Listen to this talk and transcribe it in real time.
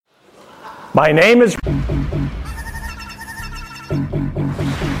My name is...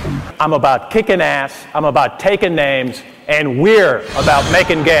 I'm about kicking ass, I'm about taking names, and we're about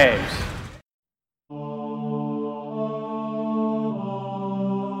making games.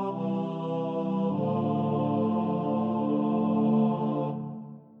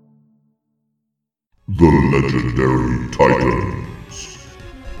 The Legendary Titans.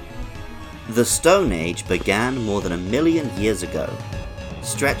 The Stone Age began more than 1 million years ago,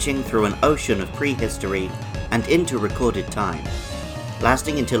 stretching through an ocean of prehistory and into recorded time,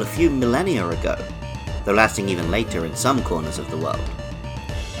 lasting until a few millennia ago, though lasting even later in some corners of the world.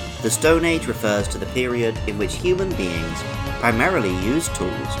 The Stone Age refers to the period in which human beings primarily used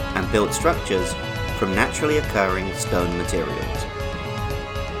tools and built structures from naturally occurring stone materials.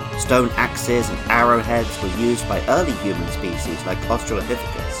 Stone axes and arrowheads were used by early human species like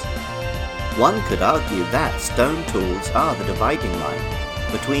Australopithecus. One could argue that stone tools are the dividing line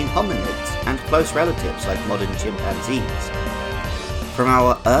between hominids and close relatives like modern chimpanzees. From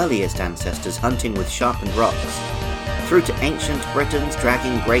our earliest ancestors hunting with sharpened rocks, through to ancient Britons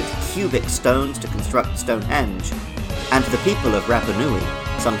dragging great cubic stones to construct Stonehenge, and to the people of Rapa Nui,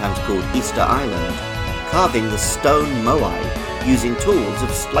 sometimes called Easter Island, carving the stone moai using tools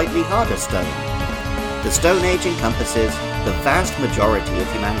of slightly harder stone. The Stone Age encompasses the vast majority of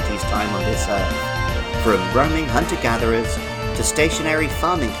humanity's time on this earth, from roaming hunter-gatherers to stationary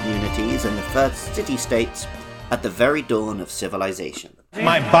farming communities and the first city-states at the very dawn of civilization.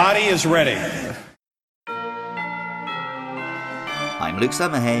 My body is ready. I'm Luke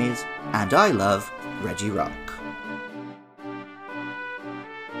Summerhays, and I love Reggie Rock.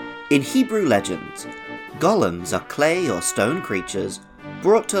 In Hebrew legends, golems are clay or stone creatures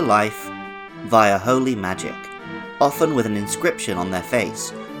brought to life via holy magic, often with an inscription on their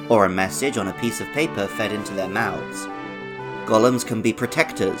face, or a message on a piece of paper fed into their mouths. Golems can be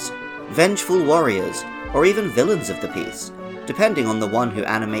protectors, vengeful warriors, or even villains of the piece, depending on the one who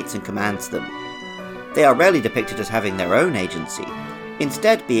animates and commands them. They are rarely depicted as having their own agency,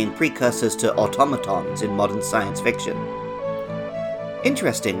 instead being precursors to automatons in modern science fiction.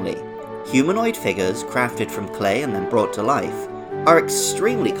 Interestingly, humanoid figures crafted from clay and then brought to life are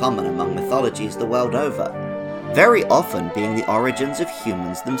extremely common among mythologies the world over, very often being the origins of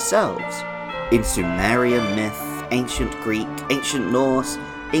humans themselves. In Sumerian myth, ancient Greek, ancient Norse,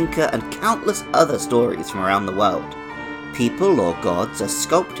 Inca, and countless other stories from around the world, people or gods are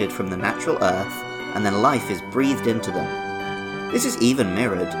sculpted from the natural earth and then life is breathed into them. This is even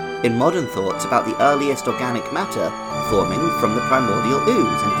mirrored in modern thoughts about the earliest organic matter forming from the primordial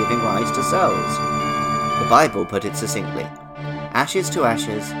ooze and giving rise to cells. The Bible put it succinctly: ashes to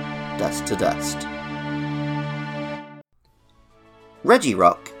ashes, dust to dust.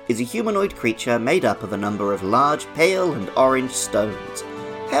 Regirock is a humanoid creature made up of a number of large pale and orange stones,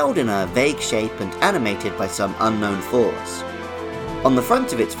 held in a vague shape and animated by some unknown force. On the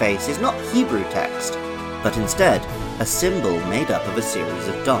front of its face is not Hebrew text, but instead a symbol made up of a series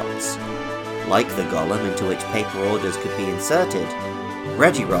of dots. Like the golem into which paper orders could be inserted,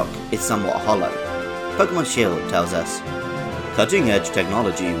 Regirock is somewhat hollow. Pokemon Shield tells us, "Cutting-edge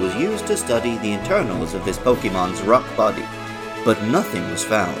technology was used to study the internals of this Pokemon's rock body, but nothing was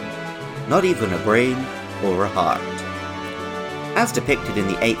found, not even a brain or a heart." As depicted in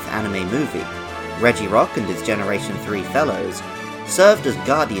the 8th anime movie, Regirock and his Generation 3 fellows served as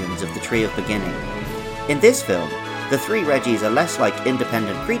guardians of the Tree of Beginning. In this film, the three Reggies are less like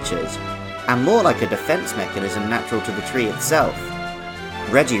independent creatures, and more like a defense mechanism natural to the tree itself.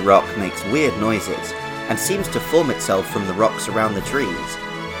 Regirock makes weird noises, and seems to form itself from the rocks around the trees.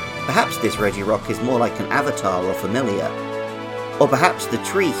 Perhaps this Regirock is more like an avatar or familiar. Or perhaps the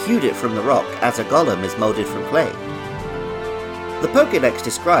tree hewed it from the rock as a golem is moulded from clay. The Pokédex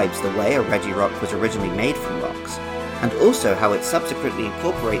describes the way a Regirock was originally made from rocks, and also how it subsequently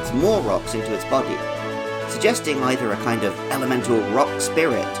incorporates more rocks into its body, suggesting either a kind of elemental rock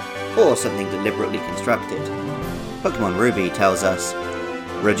spirit, or something deliberately constructed. Pokemon Ruby tells us,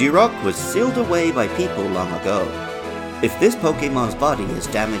 "Regirock was sealed away by people long ago. If this Pokemon's body is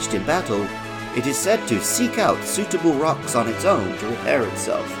damaged in battle, it is said to seek out suitable rocks on its own to repair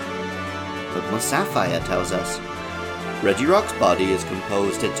itself." Pokemon Sapphire tells us, "Regirock's body is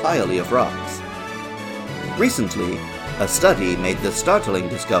composed entirely of rocks." Recently, a study made the startling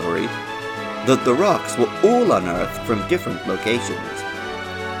discovery that the rocks were all unearthed from different locations.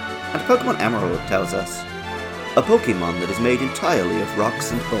 And Pokemon Emerald tells us, "A Pokemon that is made entirely of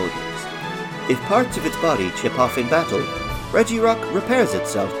rocks and boulders. If parts of its body chip off in battle, Regirock repairs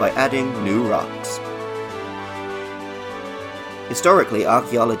itself by adding new rocks." Historically,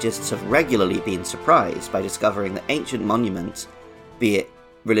 archaeologists have regularly been surprised by discovering that ancient monuments, be it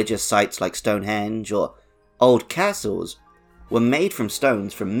Religious sites like Stonehenge or old castles were made from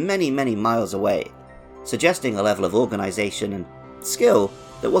stones from many, many miles away, suggesting a level of organisation and skill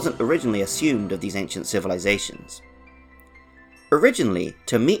that wasn't originally assumed of these ancient civilizations. Originally,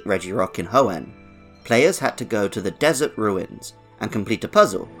 to meet Regirock in Hoenn, players had to go to the desert ruins and complete a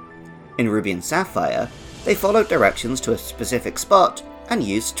puzzle. In Ruby and Sapphire, they followed directions to a specific spot and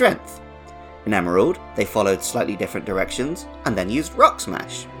used strength. In Emerald, they followed slightly different directions and then used Rock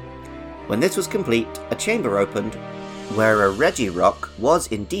Smash. When this was complete, a chamber opened where a Regirock was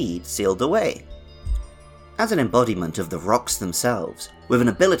indeed sealed away. As an embodiment of the rocks themselves, with an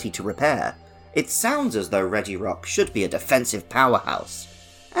ability to repair, it sounds as though Regirock should be a defensive powerhouse.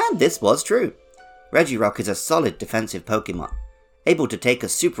 And this was true. Regirock is a solid defensive Pokemon, able to take a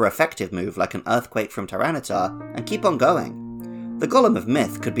super effective move like an Earthquake from Tyranitar and keep on going. The Golem of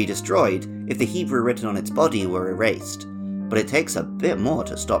Myth could be destroyed if the Hebrew written on its body were erased, but it takes a bit more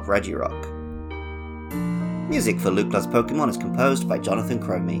to stop Regirock. Music for Luke Loves Pokemon is composed by Jonathan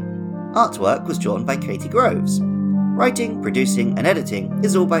Cromie. Artwork was drawn by Katie Groves. Writing, producing, and editing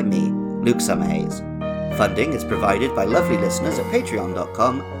is all by me, Luke Summerhays. Funding is provided by lovely listeners at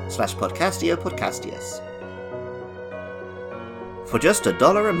patreon.com/podcastiopodcastius. For just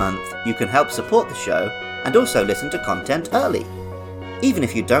 $1 a month, you can help support the show and also listen to content early. Even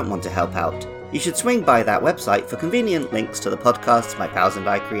if you don't want to help out, you should swing by that website for convenient links to the podcasts my pals and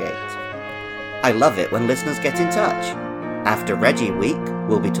I create. I love it when listeners get in touch. After Reggie Week,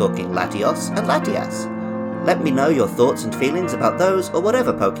 we'll be talking Latios and Latias. Let me know your thoughts and feelings about those or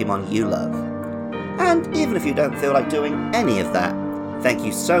whatever Pokemon you love. And even if you don't feel like doing any of that, thank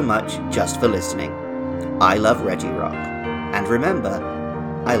you so much just for listening. I love Regirock. And remember,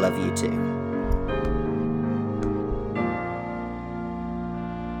 I love you too.